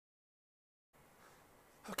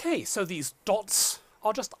Okay, so these dots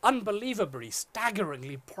are just unbelievably,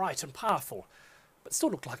 staggeringly bright and powerful, but still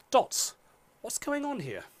look like dots. What's going on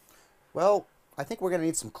here? Well, I think we're going to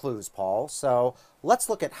need some clues, Paul. So let's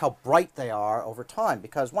look at how bright they are over time,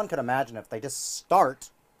 because one could imagine if they just start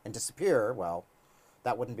and disappear, well,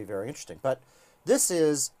 that wouldn't be very interesting. But this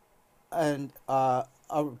is a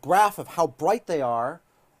graph of how bright they are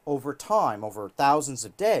over time, over thousands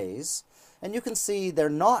of days. And you can see they're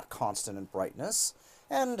not constant in brightness.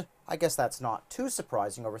 And I guess that's not too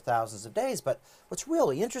surprising over thousands of days. But what's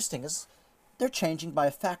really interesting is they're changing by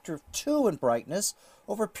a factor of 2 in brightness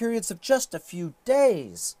over periods of just a few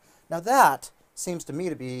days. Now that seems to me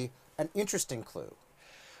to be an interesting clue.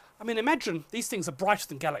 I mean, imagine these things are brighter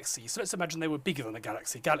than galaxies. So let's imagine they were bigger than a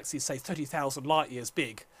galaxy. Galaxies, say, 30,000 light years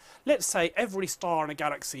big. Let's say every star in a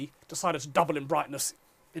galaxy decided to double in brightness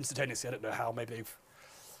instantaneously. I don't know how. Maybe they've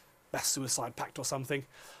mass suicide pact or something.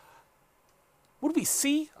 Would we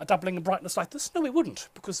see a doubling in brightness like this? No, we wouldn't,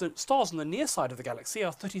 because the stars on the near side of the galaxy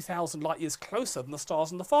are 30,000 light years closer than the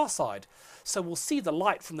stars on the far side. So we'll see the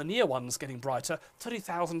light from the near ones getting brighter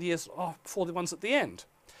 30,000 years before the ones at the end.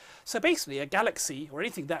 So basically, a galaxy, or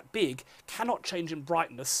anything that big, cannot change in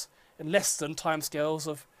brightness in less than timescales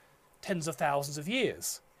of tens of thousands of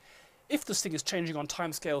years. If this thing is changing on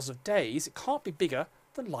timescales of days, it can't be bigger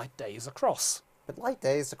than light days across. But light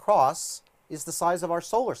days across is the size of our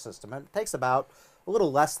solar system, and it takes about a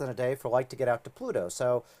little less than a day for light to get out to Pluto.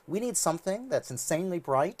 So we need something that's insanely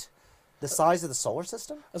bright, the size of the solar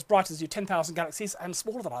system. As bright as your 10,000 galaxies and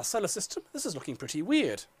smaller than our solar system. This is looking pretty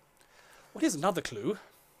weird. Well, here's another clue.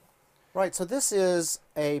 Right, so this is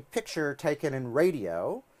a picture taken in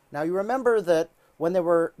radio. Now you remember that when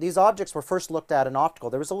these objects were first looked at in optical,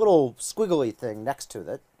 there was a little squiggly thing next to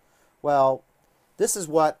it. Well, this is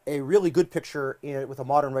what a really good picture with a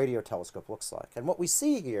modern radio telescope looks like. And what we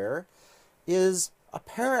see here is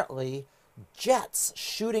apparently jets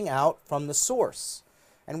shooting out from the source.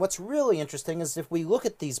 And what's really interesting is if we look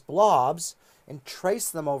at these blobs and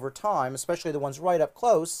trace them over time, especially the ones right up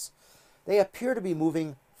close, they appear to be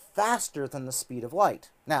moving faster than the speed of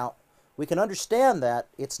light. Now, we can understand that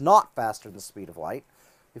it's not faster than the speed of light.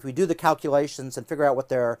 If we do the calculations and figure out what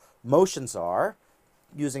their motions are,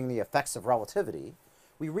 using the effects of relativity,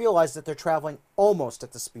 we realize that they're traveling almost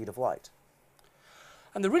at the speed of light.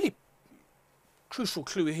 And the really crucial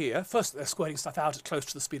clue here, first, they're squirting stuff out at close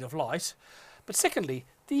to the speed of light, but secondly,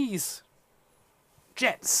 these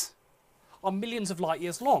jets are millions of light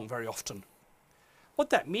years long very often. What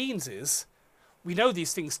that means is, we know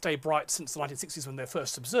these things stay bright since the 1960s when they're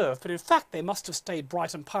first observed, but in fact they must have stayed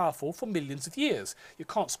bright and powerful for millions of years. You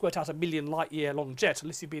can't squirt out a million light year long jet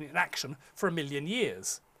unless you've been in action for a million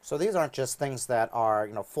years. So these aren't just things that are,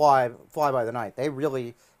 fly by the night. They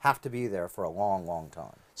really have to be there for a long, long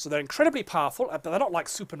time. So they're incredibly powerful, but they're not like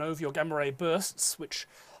supernovae or gamma ray bursts, which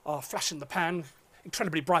are flash in the pan,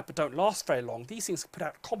 incredibly bright but don't last very long. These things put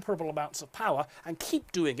out comparable amounts of power and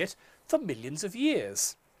keep doing it for millions of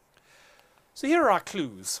years. So here are our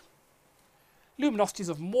clues. Luminosities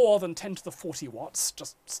of more than 10 to the 40 watts,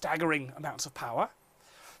 just staggering amounts of power.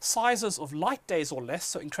 Sizes of light days or less,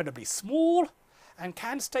 so incredibly small, and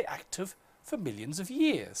can stay active for millions of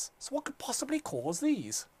years. So what could possibly cause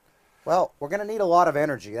these? Well, we're going to need a lot of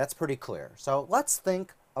energy, that's pretty clear. So let's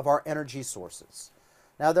think of our energy sources.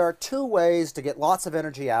 Now there are 2 ways to get lots of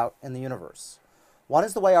energy out in the universe. One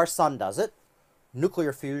is the way our sun does it,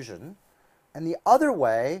 nuclear fusion. And the other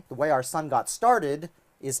way, the way our sun got started,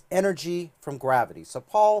 is energy from gravity. So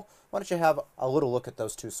Paul, why don't you have a little look at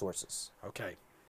those 2 sources? Okay.